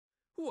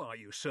Who are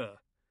you, sir?"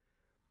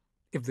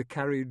 If the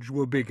carriage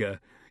were bigger,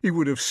 he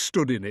would have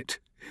stood in it.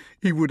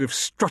 He would have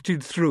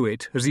strutted through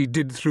it as he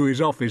did through his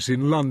office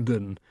in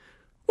London.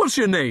 "What's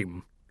your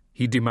name?"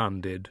 he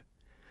demanded.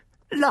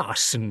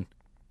 "Larson,"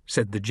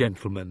 said the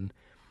gentleman.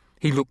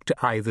 He looked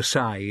to either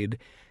side.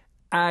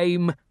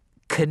 "I'm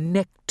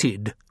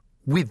connected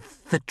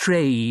with the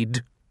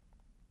trade."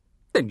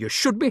 "Then you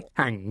should be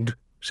hanged,"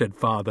 said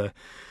father.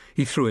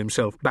 He threw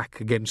himself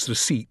back against the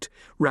seat,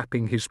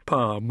 rapping his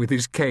palm with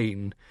his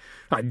cane.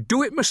 "I'd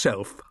do it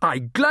myself. I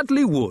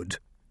gladly would."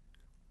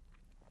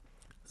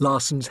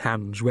 Larson's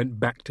hands went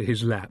back to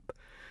his lap.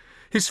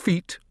 His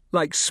feet,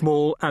 like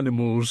small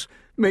animals,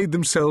 made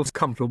themselves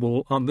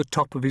comfortable on the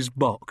top of his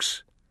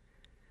box.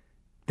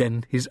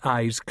 Then his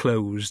eyes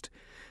closed,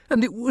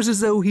 and it was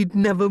as though he'd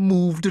never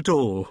moved at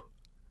all.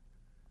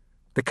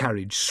 The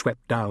carriage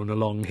swept down a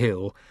long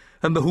hill,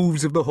 and the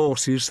hoofs of the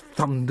horses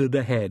thundered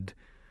ahead.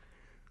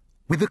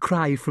 With a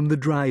cry from the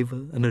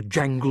driver and a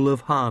jangle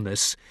of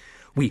harness,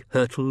 we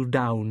hurtled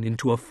down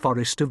into a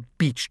forest of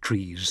beech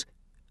trees,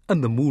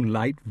 and the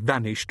moonlight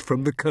vanished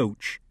from the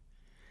coach.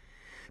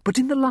 But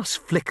in the last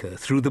flicker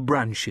through the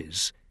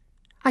branches,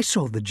 I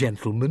saw the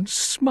gentleman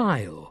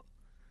smile.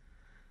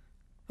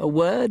 "A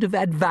word of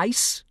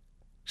advice,"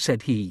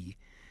 said he.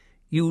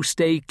 "You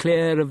stay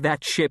clear of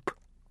that ship,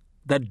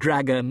 the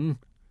Dragon."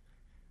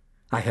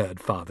 I heard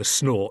father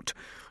snort,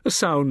 a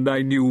sound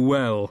I knew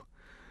well.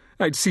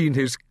 I'd seen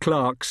his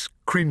clerks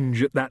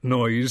cringe at that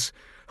noise,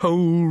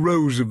 whole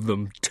rows of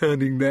them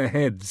turning their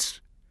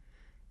heads.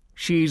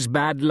 "She's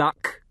bad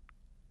luck,"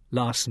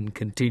 Larson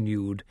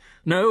continued.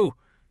 "No,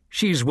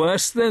 she's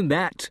worse than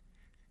that.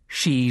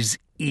 She's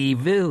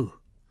evil."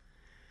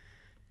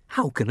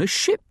 "How can a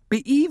ship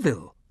be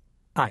evil?"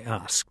 I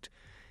asked.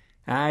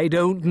 "I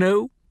don't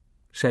know,"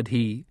 said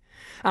he.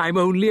 "I'm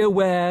only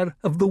aware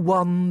of the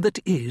one that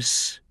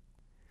is."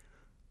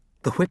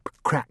 The whip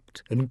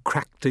cracked and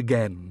cracked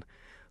again.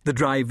 The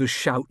driver's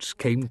shouts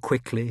came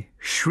quickly,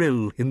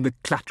 shrill in the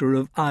clatter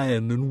of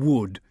iron and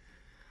wood.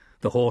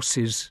 The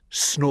horses,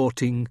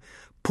 snorting,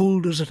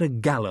 pulled us at a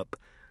gallop,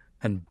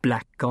 and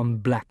black on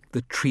black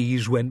the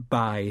trees went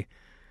by.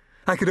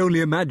 I could only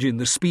imagine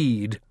the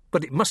speed,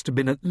 but it must have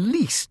been at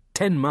least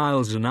 10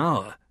 miles an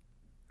hour.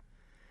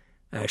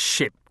 "A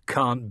ship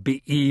can't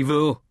be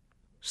evil,"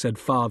 said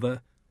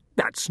father.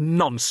 "That's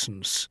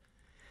nonsense."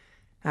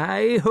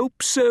 "I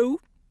hope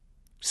so,"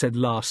 said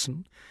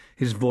Larson,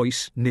 his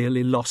voice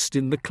nearly lost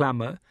in the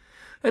clamour.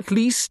 "At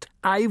least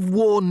I've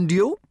warned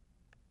you."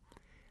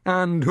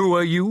 "And who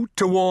are you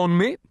to warn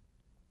me?"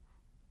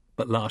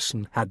 But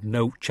Larson had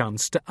no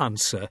chance to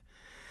answer.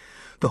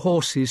 The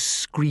horses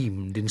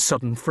screamed in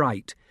sudden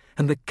fright,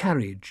 and the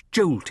carriage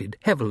jolted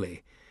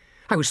heavily.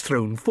 I was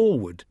thrown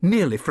forward,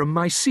 nearly from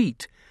my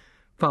seat.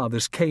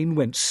 Father's cane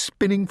went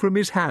spinning from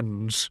his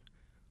hands.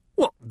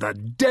 "What the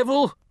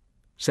devil?"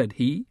 said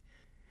he.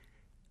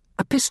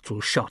 A pistol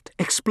shot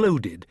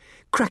exploded,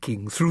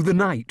 cracking through the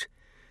night.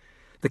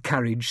 The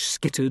carriage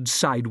skittered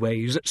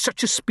sideways at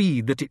such a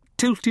speed that it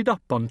tilted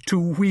up on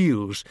 2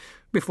 wheels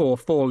before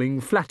falling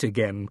flat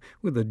again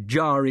with a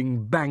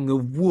jarring bang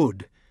of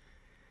wood.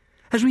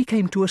 As we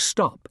came to a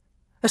stop,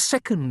 a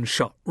second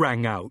shot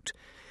rang out,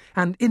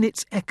 and in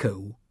its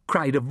echo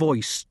cried a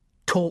voice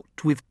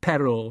taut with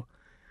peril,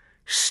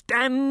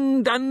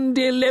 "Stand and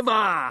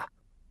deliver!"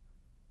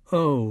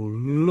 "Oh,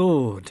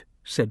 Lord,"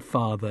 said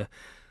father,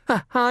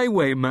 "a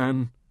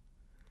highwayman!"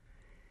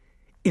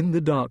 In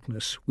the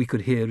darkness we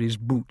could hear his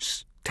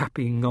boots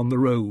tapping on the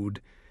road.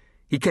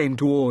 He came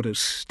toward us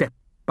step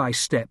by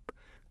step,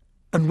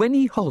 and when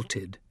he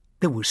halted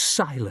there was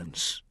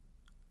silence,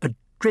 a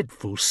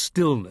dreadful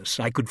stillness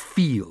I could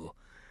feel.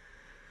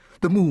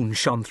 The moon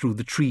shone through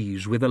the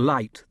trees with a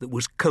light that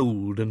was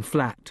cold and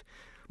flat,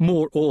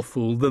 more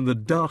awful than the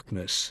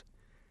darkness.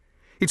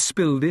 It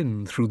spilled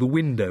in through the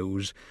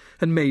windows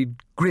and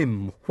made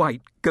grim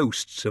white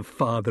ghosts of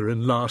father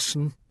and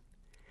Larson.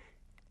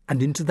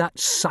 And into that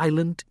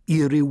silent,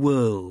 eerie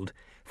world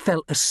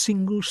fell a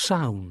single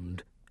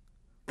sound,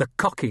 the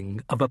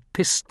cocking of a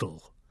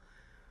pistol.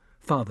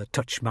 Father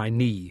touched my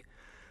knee.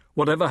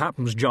 "Whatever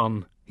happens,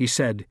 John," he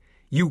said,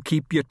 "you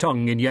keep your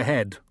tongue in your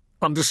head.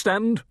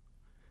 Understand?"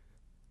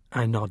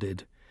 I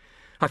nodded.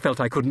 I felt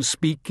I couldn't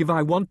speak if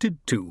I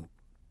wanted to.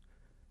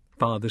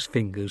 Father's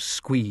fingers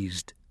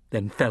squeezed,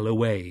 then fell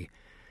away.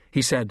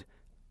 He said,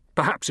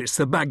 "Perhaps it's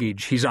the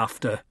baggage he's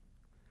after."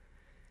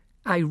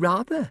 "I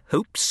rather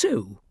hope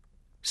so,"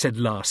 said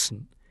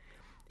Larson.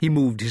 He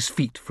moved his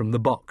feet from the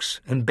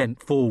box and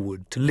bent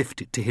forward to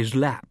lift it to his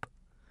lap.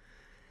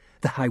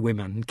 The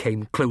highwayman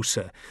came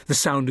closer, the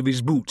sound of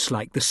his boots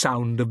like the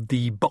sound of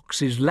the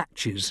box's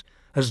latches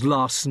as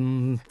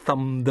Larson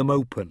thumbed them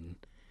open.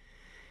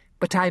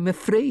 "But I'm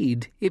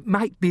afraid it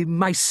might be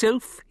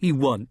myself he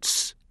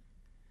wants."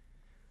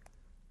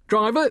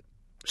 "Driver,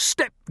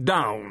 step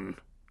down,"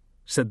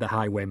 said the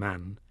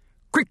highwayman.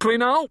 "Quickly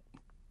now."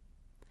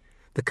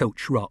 The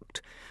coach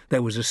rocked.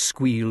 There was a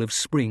squeal of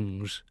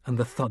springs and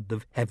the thud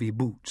of heavy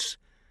boots.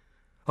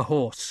 A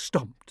horse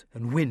stomped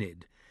and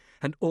whinnied,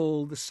 and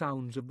all the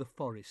sounds of the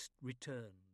forest returned.